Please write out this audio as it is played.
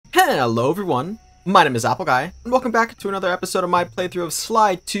Hello everyone, my name is Apple Guy, and welcome back to another episode of my playthrough of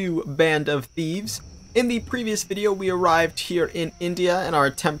Sly 2 Band of Thieves. In the previous video, we arrived here in India in our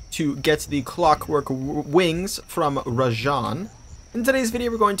attempt to get the Clockwerk wings from Rajan. In today's video,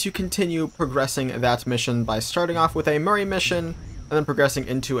 we're going to continue progressing that mission by starting off with a Murray mission, and then progressing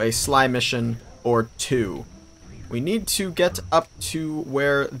into a Sly mission or two. We need to get up to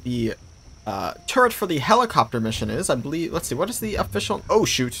where the turret for the helicopter mission is, I believe. Let's see, what is the official... Oh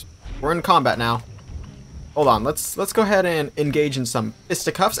shoot, we're in combat now. Hold on, let's go ahead and engage in some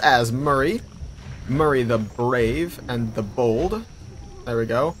fisticuffs as Murray the Brave and the Bold. There we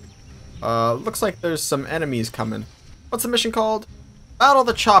go. Looks like there's some enemies coming. What's the mission called? Battle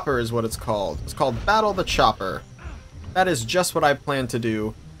the Chopper is what it's called. It's called Battle the Chopper. That is just what I plan to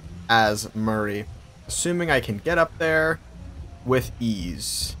do as Murray, assuming I can get up there with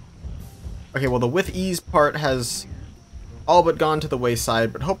ease. Okay, well, the with ease part has all but gone to the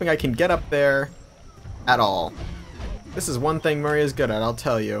wayside, but hoping I can get up there at all. This is one thing Murray is good at, I'll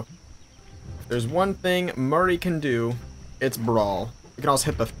tell you. If there's one thing Murray can do, it's brawl. We can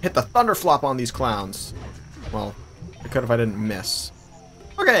also hit the thunderflop on these clowns. Well, I could if I didn't miss.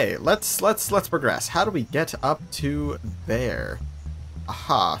 Okay, let's progress. How do we get up to there?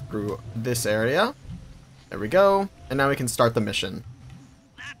 Aha, through this area. There we go. And now we can start the mission.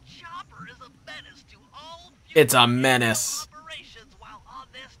 It's a menace. While on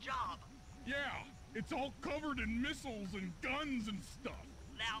this job. Yeah, it's all covered in missiles and guns and stuff.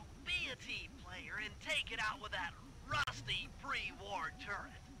 Now be a team player and take it out with that rusty pre-war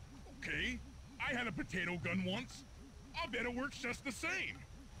turret. Okay, I had a potato gun once. I'll bet it works just the same.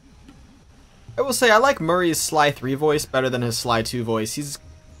 I will say I like Murray's Sly 3 voice better than his Sly 2 voice. He's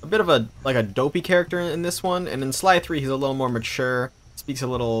a bit of a dopey character in this one, and in Sly 3 he's a little more mature, speaks a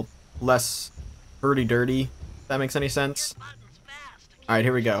little less hurdy-dirty. That makes any sense? Alright,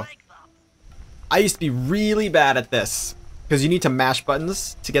 here we go. I used to be really bad at this, because you need to mash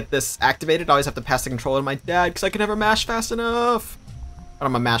buttons to get this activated. I always have to pass the controller to my dad, because I can never mash fast enough. But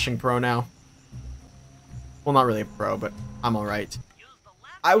I'm a mashing pro now. Well, not really a pro, but I'm alright.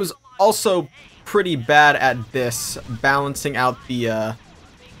 I was also pretty bad at this, balancing out the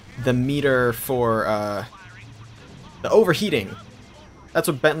meter for the overheating. That's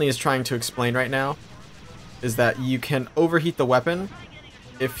what Bentley is trying to explain right now. Is that you can overheat the weapon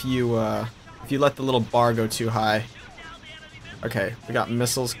if you let the little bar go too high. Okay, we got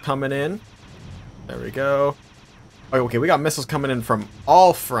missiles coming in. There we go. Oh, okay, we got missiles coming in from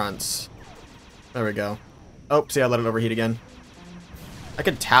all fronts. There we go. Oh, see, I let it overheat again. I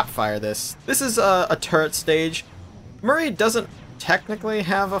could tap fire this. This is a turret stage. Murray doesn't technically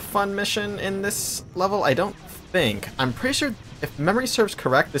have a fun mission in this level, I don't think. I'm pretty sure, if memory serves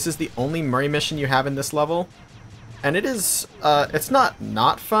correct, this is the only Murray mission you have in this level. And it is, it's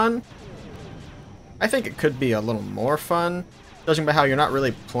not fun. I think it could be a little more fun, judging by how you're not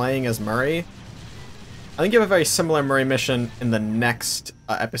really playing as Murray. I think you have a very similar Murray mission in the next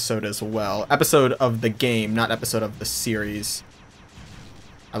episode as well. Episode of the game, not episode of the series.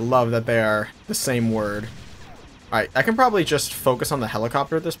 I love that they are the same word. Alright, I can probably just focus on the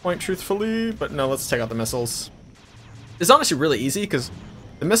helicopter at this point, truthfully, but no, let's take out the missiles. It's honestly really easy, because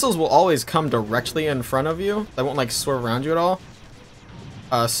the missiles will always come directly in front of you. They won't, like, swerve around you at all.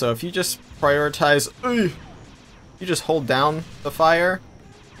 So if you just prioritize... you just hold down the fire,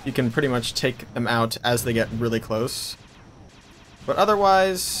 you can pretty much take them out as they get really close. But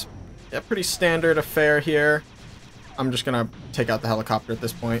otherwise, yeah, pretty standard affair here. I'm just gonna take out the helicopter at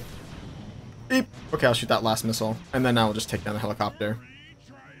this point. Beep. Okay, I'll shoot that last missile, and then I'll just take down the helicopter.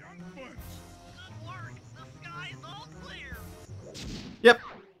 Yep,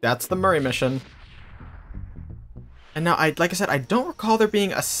 that's the Murray mission. And now, like I said, I don't recall there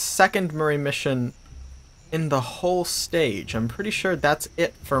being a second Murray mission in the whole stage. I'm pretty sure that's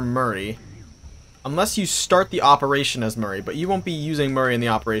it for Murray. Unless you start the operation as Murray, but you won't be using Murray in the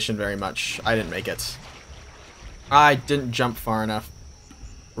operation very much. I didn't make it. I didn't jump far enough.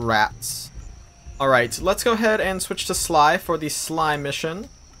 Rats. Alright, let's go ahead and switch to Sly for the Sly mission.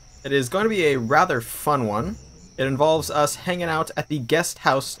 It is going to be a rather fun one. It involves us hanging out at the guest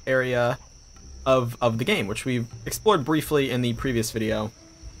house area of the game, which we explored briefly in the previous video.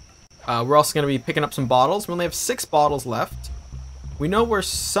 We're also going to be picking up some bottles. We only have 6 bottles left. We know where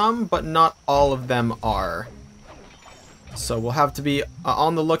some, but not all of them are. So we'll have to be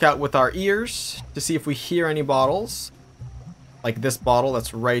on the lookout with our ears to see if we hear any bottles. Like this bottle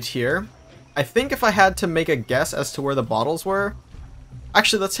that's right here. I think if I had to make a guess as to where the bottles were...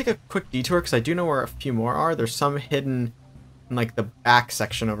 Actually, let's take a quick detour, because I do know where a few more are. There's some hidden in, like, the back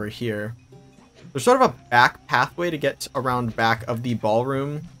section over here. There's sort of a back pathway to get around back of the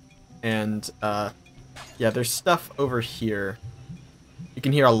ballroom And, yeah, there's stuff over here. You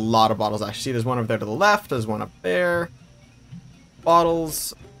can hear a lot of bottles, actually. See, there's one over there to the left, there's one up there.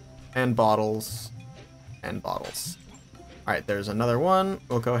 Bottles, and bottles, and bottles. Alright, there's another one.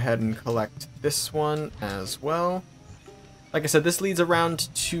 We'll go ahead and collect this one as well. Like I said, this leads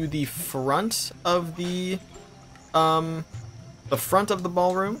around to the front of the front of the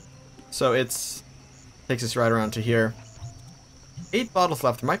ballroom. So it's takes us right around to here. 8 bottles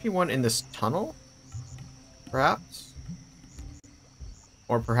left. There might be one in this tunnel, perhaps,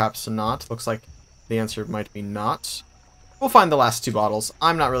 or perhaps not. Looks like the answer might be not. We'll find the last 2 bottles.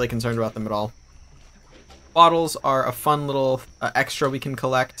 I'm not really concerned about them at all. Bottles are a fun little extra we can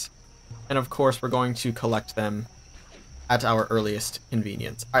collect, and of course we're going to collect them at our earliest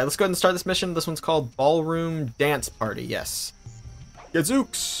convenience. Alright, let's go ahead and start this mission. This one's called Ballroom Dance Party, yes.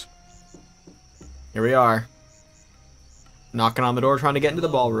 Gadzooks! Here we are. Knocking on the door, trying to get into the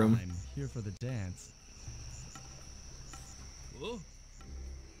ballroom. I'm here for the dance. Huh?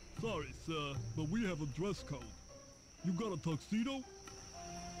 Sorry, sir, but we have a dress code. You got a tuxedo?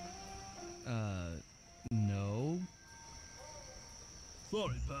 No.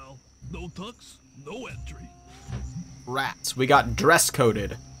 Sorry, pal. No tux, no entry. Rats, we got dress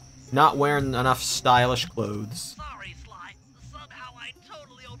coded. Not wearing enough stylish clothes. Sorry, Sly. Somehow I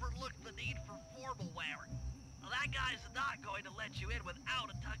totally overlooked the need for formal wear. That guy's not going to let you in without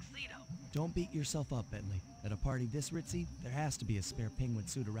a tuxedo. Don't beat yourself up, Bentley. At a party this ritzy, there has to be a spare penguin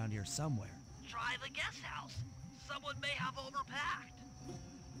suit around here somewhere. Try the guest house. Someone may have overpacked.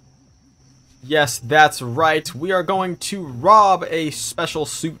 Yes, that's right. We are going to rob a special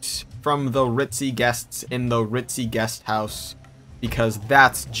suit from the ritzy guests in the ritzy guest house, because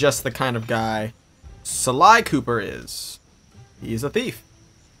that's just the kind of guy Sly Cooper is. He's a thief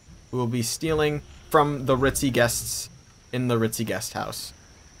who will be stealing from the ritzy guests in the ritzy guest house.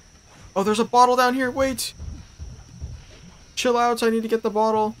 Oh, there's a bottle down here. Wait. Chill out. I need to get the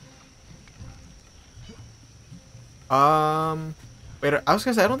bottle. Wait, I was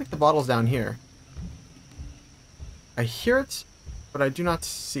gonna say, I don't think the bottle's down here. I hear it, but I do not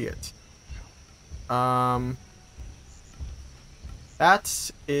see it. That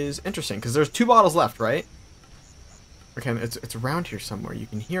is interesting, because there's 2 bottles left, right? Okay, it's around here somewhere. You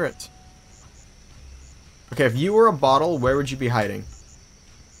can hear it. Okay, if you were a bottle, where would you be hiding?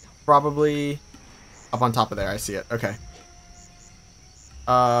 Probably up on top of there. I see it. Okay.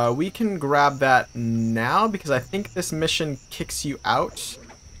 We can grab that now, because I think this mission kicks you out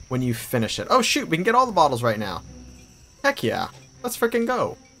when you finish it. Oh shoot, we can get all the bottles right now. Heck yeah. Let's freaking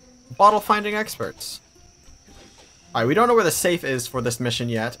go. Bottle finding experts. Alright, we don't know where the safe is for this mission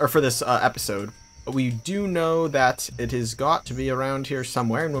yet, or for this episode, but we do know that it has got to be around here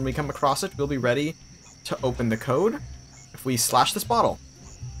somewhere, and when we come across it, we'll be ready to open the code if we slash this bottle.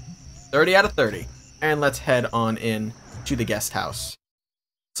 30 out of 30. And let's head on in to the guest house.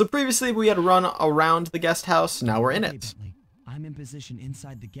 So previously we had run around the guest house, now we're in Hey, it. Bentley, I'm in position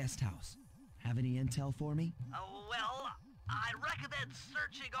inside the guest house. Have any intel for me? Well, I'd recommend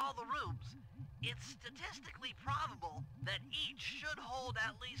searching all the rooms. It's statistically probable that each should hold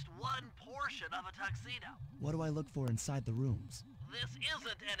at least one portion of a tuxedo. What do I look for inside the rooms? This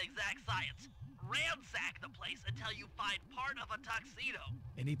isn't an exact science. Ransack the place until you find part of a tuxedo.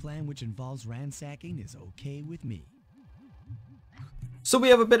 Any plan which involves ransacking is okay with me. So we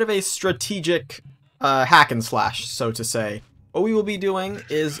have a bit of a strategic hack and slash, so to say. What we will be doing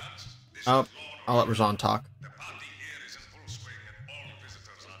is... Oh, I'll let Rajan talk. The party here is in full swing and all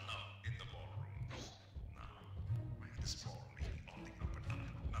visitors are now in the ballroom. Now, with this ball meeting on the open up,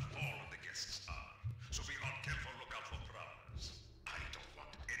 not all of the guests are. So be on careful lookout for prowlers. I don't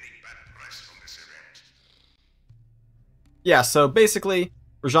want any bad press from this event. Yeah, so basically,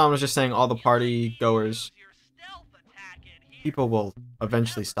 Rajan was just saying all the party goers, Use your stealth attack in here. people will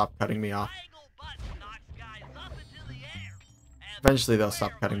eventually stop cutting me off. Triangle button knocks guys up into the air. And Eventually they'll square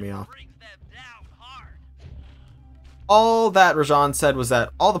stop cutting me button off. brings them down hard. All that Rajan said was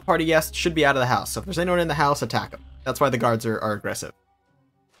that all the party guests should be out of the house. So if there's anyone in the house, attack them. That's why the guards are aggressive.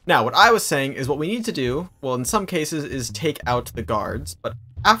 Now, what I was saying is what we need to do, well, in some cases, is take out the guards. But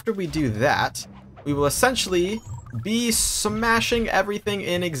after we do that, we will essentially be smashing everything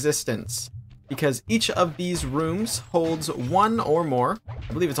in existence. Because each of these rooms holds one or more.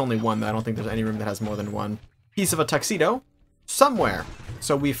 I believe it's only one, though. I don't think there's any room that has more than one piece of a tuxedo somewhere.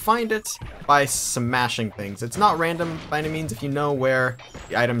 So we find it by smashing things. It's not random by any means. If you know where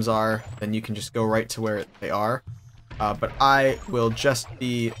the items are, then you can just go right to where they are. But I will just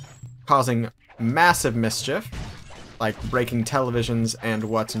be causing massive mischief, like breaking televisions and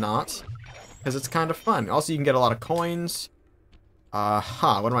whatnot, because it's kind of fun. Also, you can get a lot of coins.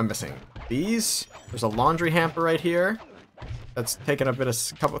 What am I missing? These? There's a laundry hamper right here. That's taken a bit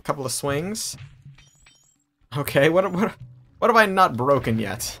of couple of swings. Okay, what have I not broken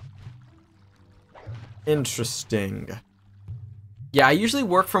yet? Interesting. Yeah, I usually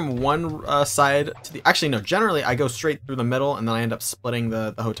work from one side to the... Actually, no, generally I go straight through the middle and then I end up splitting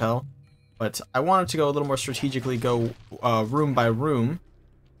the hotel. But I wanted to go a little more strategically, go room by room.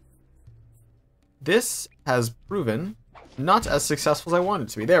 This has proven not as successful as I wanted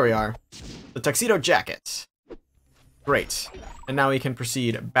it to be. There we are. The tuxedo jacket. Great. And now we can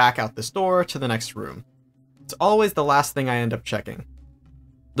proceed back out this door to the next room. It's always the last thing I end up checking.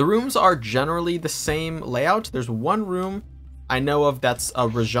 The rooms are generally the same layout. There's one room I know of that's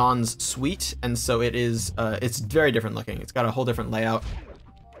Rajan's suite, and so it is, it's very different looking. It's got a whole different layout.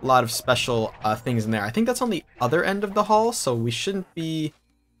 A lot of special things in there. I think that's on the other end of the hall, so we shouldn't be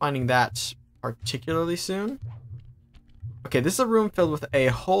finding that particularly soon. Okay, this is a room filled with a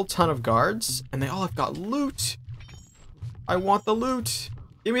whole ton of guards, and they all have got loot. I want the loot.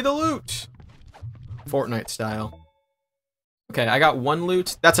 Give me the loot. Fortnite style. Okay, I got one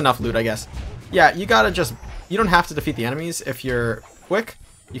loot. That's enough loot, I guess. Yeah, you gotta just... You don't have to defeat the enemies. If you're quick,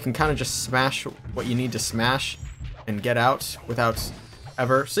 you can kind of just smash what you need to smash and get out without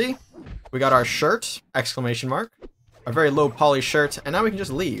ever... See? We got our shirt, exclamation mark. A very low poly shirt, and now we can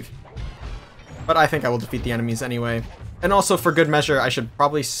just leave. But I think I will defeat the enemies anyway. And also, for good measure, I should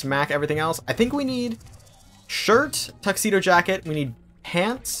probably smack everything else. I think we need shirt, tuxedo jacket, we need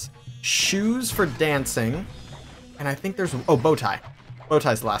pants, shoes for dancing, and I think there's... Oh, bow tie. Bow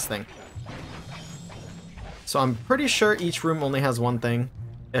tie's the last thing. So I'm pretty sure each room only has one thing,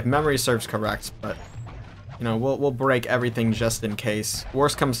 if memory serves correct, but, you know, we'll break everything just in case.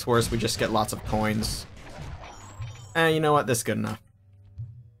 Worst comes to worst, we just get lots of coins. And you know what? This is good enough.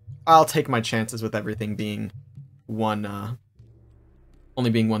 I'll take my chances with everything being one, only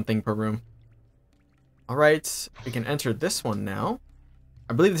being one thing per room. Alright, we can enter this one now.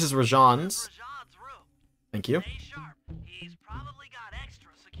 I believe this is Rajan's. Thank you. He's probably got extra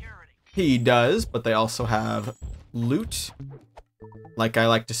security. He does, but they also have loot. Like I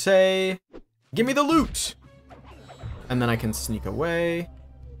like to say, give me the loot! And then I can sneak away.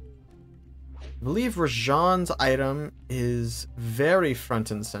 I believe Rajan's item is very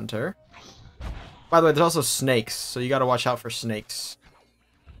front and center. By the way, there's also snakes, so you gotta watch out for snakes.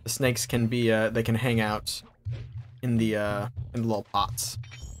 The snakes can be, they can hang out in the little pots.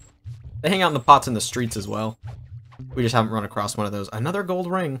 They hang out in the pots in the streets as well. We just haven't run across one of those. Another gold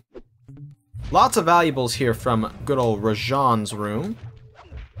ring. Lots of valuables here from good old Rajan's room.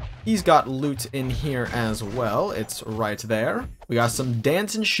 He's got loot in here as well. It's right there. We got some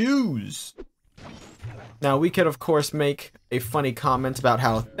dancing shoes. Now, we could, of course, make a funny comment about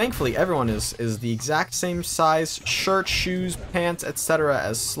how, thankfully, everyone is the exact same size shirt, shoes, pants, etc.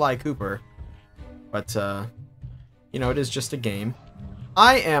 as Sly Cooper. But, you know, it is just a game.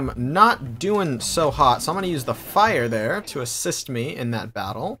 I am not doing so hot, so I'm going to use the fire there to assist me in that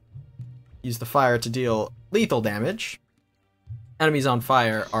battle. Use the fire to deal lethal damage. Enemies on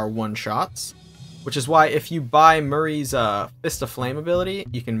fire are one-shots, which is why if you buy Murray's Fist of Flame ability,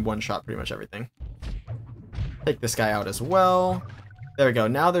 you can one-shot pretty much everything. Take this guy out as well. There we go.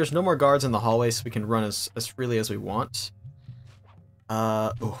 Now there's no more guards in the hallway, so we can run as freely as we want.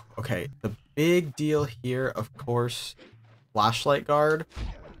 Oh, okay. The big deal here, of course, flashlight guard.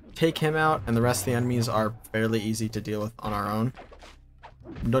 Take him out, and the rest of the enemies are fairly easy to deal with on our own.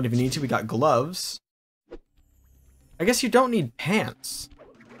 We don't even need to. We got gloves. I guess you don't need pants.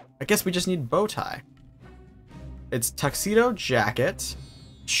 I guess we just need bow tie. It's tuxedo jacket,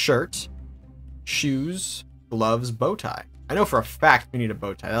 shirt, shoes, gloves, bow tie. I know for a fact we need a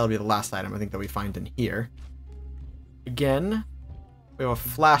bow tie. That'll be the last item I think that we find in here. Again, we have a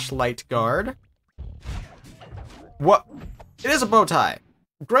flashlight guard. What? It is a bow tie.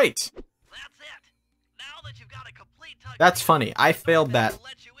 Great. That's it. Now that you've got a complete That's funny. I failed that.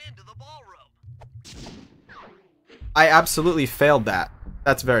 I absolutely failed that.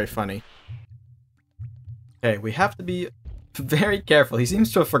 That's very funny. Okay, we have to be very careful. He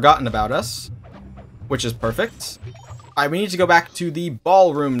seems to have forgotten about us, which is perfect. Alright, we need to go back to the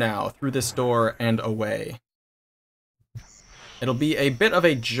ballroom now, through this door and away. It'll be a bit of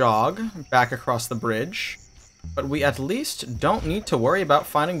a jog back across the bridge, but we at least don't need to worry about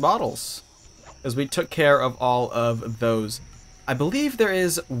finding bottles, because we took care of all of those. I believe there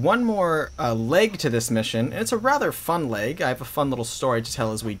is one more leg to this mission, and it's a rather fun leg. I have a fun little story to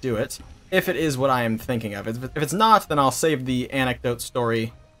tell as we do it, if it is what I am thinking of. If it's not, then I'll save the anecdote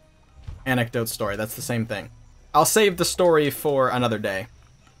story. Anecdote story, that's the same thing. I'll save the story for another day.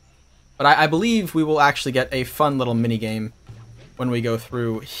 But I believe we will actually get a fun little minigame when we go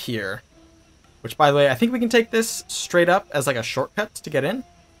through here. Which, by the way, I think we can take this straight up as like a shortcut to get in.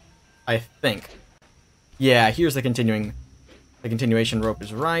 I think. Yeah, here's the continuation rope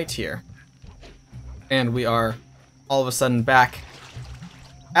is right here. And we are all of a sudden back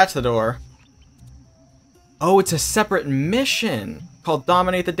at the door. Oh, it's a separate mission called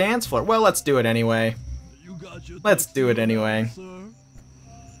Dominate the Dance Floor. Well, let's do it anyway. Let's do it anyway. Sir?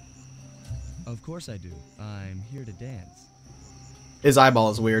 Of course I do. I'm here to dance. His eyeball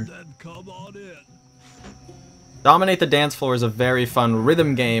is weird. Then come on in. Dominate the Dance Floor is a very fun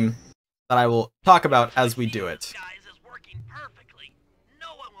rhythm game that I will talk about as we do it. Guys is working perfectly. No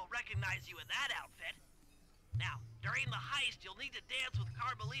one will recognize you in that outfit. Now, during the heist, you'll need to dance with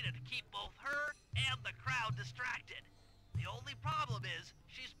Carmelita to keep both her and the crowd distracted. The only problem is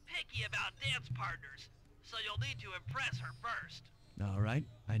she's picky about dance partners, so you'll need to impress her first. All right,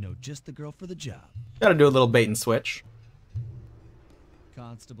 I know just the girl for the job. Gotta do a little bait and switch.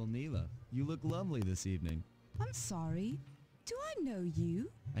 Constable Neela, you look lovely this evening. I'm sorry. Do I know you?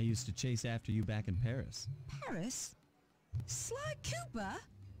 I used to chase after you back in Paris. Paris? Sly Cooper?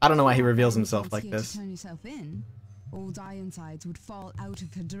 I don't know why he reveals himself like Here to this. turn yourself in. Old Ironsides would fall out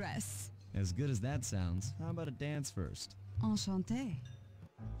of her dress. As good as that sounds, how about a dance first? Enchanté.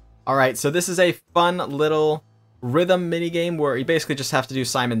 Alright, so this is a fun little rhythm minigame where you basically just have to do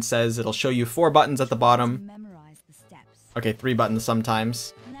Simon Says. It'll show you 4 buttons at the bottom. Memorize the steps. Okay, 3 buttons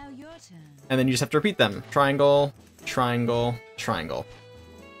sometimes. Now your turn. And then you just have to repeat them. Triangle, triangle, triangle.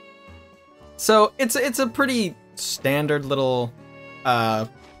 So it's a pretty standard little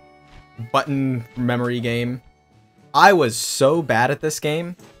button memory game. I was so bad at this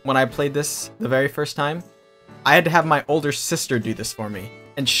game when I played this the very first time. I had to have my older sister do this for me.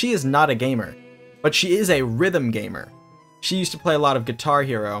 And she is not a gamer, but she is a rhythm gamer. She used to play a lot of Guitar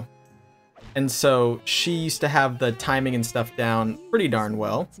Hero. And so she used to have the timing and stuff down pretty darn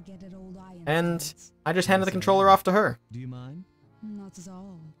well. To get at old And Ironsides. I just handed the controller off to her. Do you mind? Not at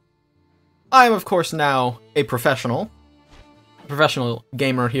all. I am, of course, now a professional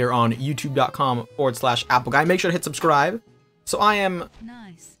gamer here on youtube.com/AppleGuy. Make sure to hit subscribe. So I am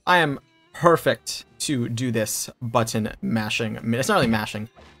Nice. perfect to do this button mashing. It's not really mashing.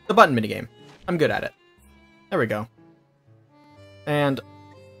 The button minigame. I'm good at it. There we go. And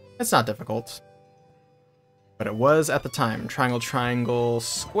it's not difficult. But it was at the time. Triangle, triangle,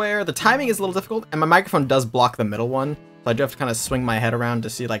 square. The timing is a little difficult, and my microphone does block the middle one. So I do have to kind of swing my head around to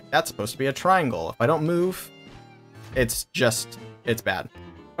see, like, that's supposed to be a triangle. If I don't move, it's bad.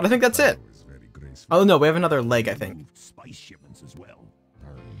 But I think that's it. Oh no, we have another leg, I think. Spice shipments as well.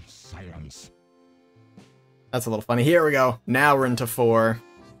 Silence. That's a little funny. Here we go. Now we're into 4.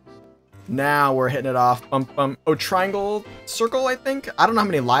 Now we're hitting it off. Bump, bump. Oh, triangle, circle, I think? I don't know how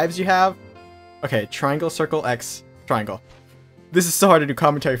many lives you have. Okay, triangle, circle, X, triangle. This is so hard to do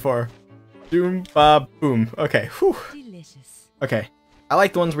commentary for. Doom, ba, boom. Okay, whew. Delicious. Okay. I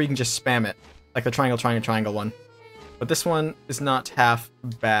like the ones where you can just spam it. Like the triangle, triangle, triangle one. But this one is not half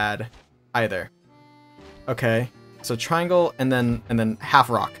bad either. Okay. So triangle and then half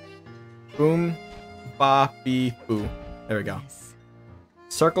rock. Boom, ba, bee, boo. There we go. Yes.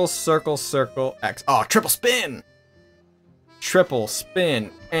 Circle, circle, circle, X. Oh, triple spin! Triple spin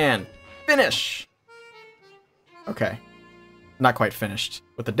and finish! Okay. Not quite finished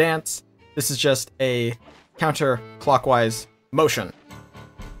with the dance. This is just a counterclockwise motion.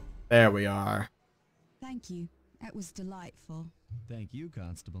 There we are. Thank you. That was delightful. Thank you,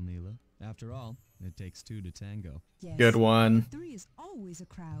 Constable Neela. After all, it takes 2 to tango. Yes. Good one. 3 is always a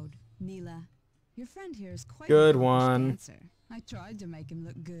crowd. Neela, your friend here is quite Good a polished one. dancer. I tried to make him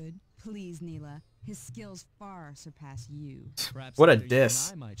look good. Please, Neela. His skills far surpass you. Perhaps What a either you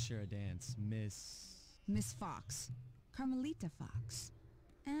diss. and I might share a dance, Miss... Miss Fox. Carmelita Fox.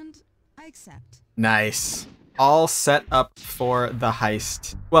 And I accept. Nice. All set up for the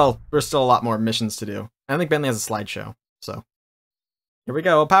heist. Well, there's still a lot more missions to do. I think Bentley has a slideshow, so. Here we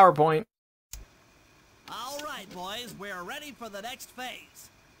go, a PowerPoint. All right, boys, we're ready for the next phase.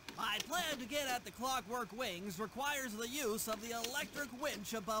 My plan to get at the Clockwerk wings requires the use of the electric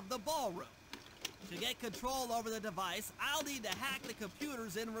winch above the ballroom. To get control over the device, I'll need to hack the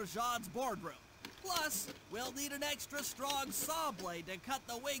computers in Rajad's boardroom. Plus, we'll need an extra strong saw blade to cut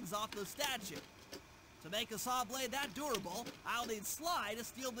the wings off the statue. To make a saw blade that durable, I'll need Sly to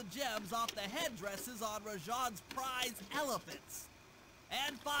steal the gems off the headdresses on Rajad's prize elephants.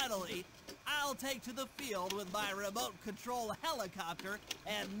 And finally, I'll take to the field with my remote control helicopter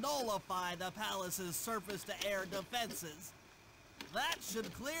and nullify the palace's surface-to-air defenses. That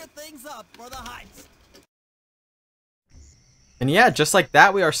should clear things up for the heist. And yeah, just like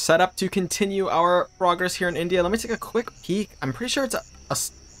that, we are set up to continue our progress here in India. Let me take a quick peek. I'm pretty sure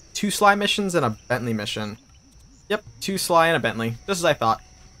it's 2 Sly missions and a Bentley mission. Yep, 2 Sly and a Bentley, just as I thought.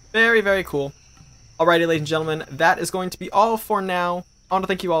 Very, very cool. Alrighty, ladies and gentlemen, that is going to be all for now. I want to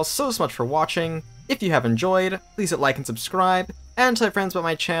thank you all so much for watching. If you have enjoyed, please hit like and subscribe, and tell your friends about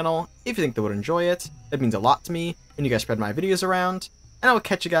my channel if you think they would enjoy it. It means a lot to me when you guys spread my videos around. And I will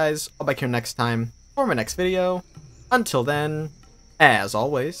catch you guys all back here next time for my next video. Until then, as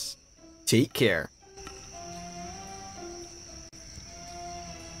always, take care.